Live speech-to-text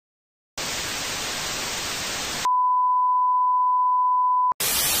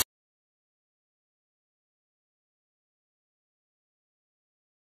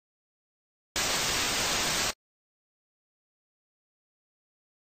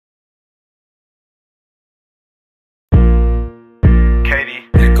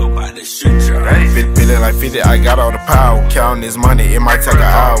Feeling like 50, I got all the power. Counting this money, it might take an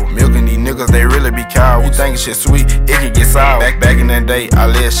hour. Milking these niggas, they really be cowards. You think shit sweet, it can get sour. Back in that day, I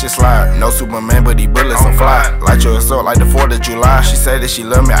let shit slide. No Superman, but these bullets on fly. Light your assault like the 4th of July. She said that she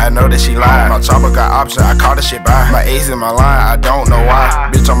love me, I know that she lied. My chopper got option, I call the shit by. My ace in my line, I don't know why.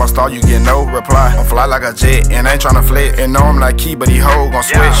 Bitch, I'm a star, you get no reply. I'm fly like a jet, and I ain't tryna flit. And know I'm like Key, but he hoe gon'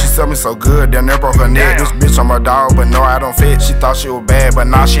 switch. She sell me so good, damn near broke her neck. This bitch, I'm a dog, but no, I don't fit. She thought she was bad, but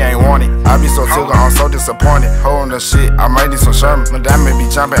now she ain't want it. I be so tickled, I'm so disappointed. Holding the shit, I might need some Sherman. My diamond be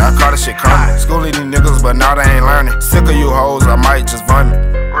jumping, I call the shit coming. Schooling these niggas, but now they ain't learning. Sick of you hoes, I might just vomit.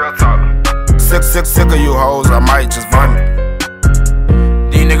 Real talk. Sick of you hoes, I might just vomit.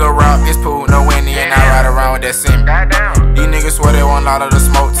 These niggas rock this pool, no windy, and I ride around with that sim. These niggas swear they want all of the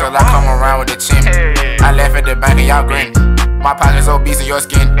smoke till I come around with the chimney. I left at the bank and y'all grinning. My pocket's obese and your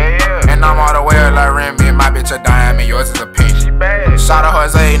skin. And I'm all the way like Remy. My bitch a diamond, yours is a pink. Shout out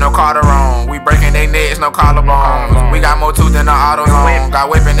Jose, no Calderon. We breaking they necks, no collarbones. We got more tooth than the AutoZone.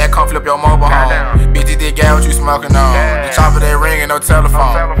 Got whipping that come flip your mobile home. Bitch, this gal, what you smoking on? The chopper they ringing, no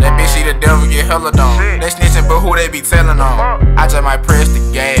telephone. That bitch, she the devil, get hella done. They snitching, but who they be telling on? I just might press the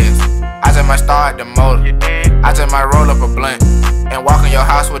gas. I just might start the motor. I just might roll up a blunt and walk in your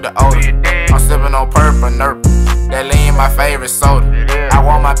house with the odor. I'm sipping on purple nerp. That lean my favorite soda. I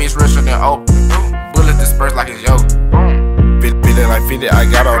want my bitch richer than open. Bullets disperse like it's yoga. Feeling like 50,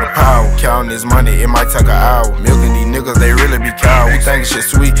 I got all the power. Counting this money, it might take an hour. Milking these niggas, they really be cowards. You think shit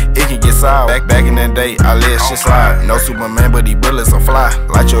sweet, it can get sour. Back in that day, I let shit slide. No Superman, but these bullets on fly.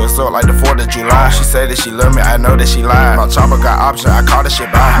 Light your assault like the 4th of July. She said that she love me, I know that she lied. My chopper got option, I call the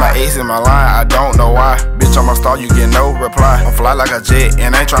shit by. My ace in my line, I don't know why. Bitch, I'm a star, you get no reply. I'm fly like a jet,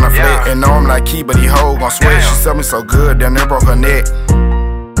 and I ain't tryna flit. And know I'm like Key, but he hoe gon' switch. She sell me so good, damn near broke her neck.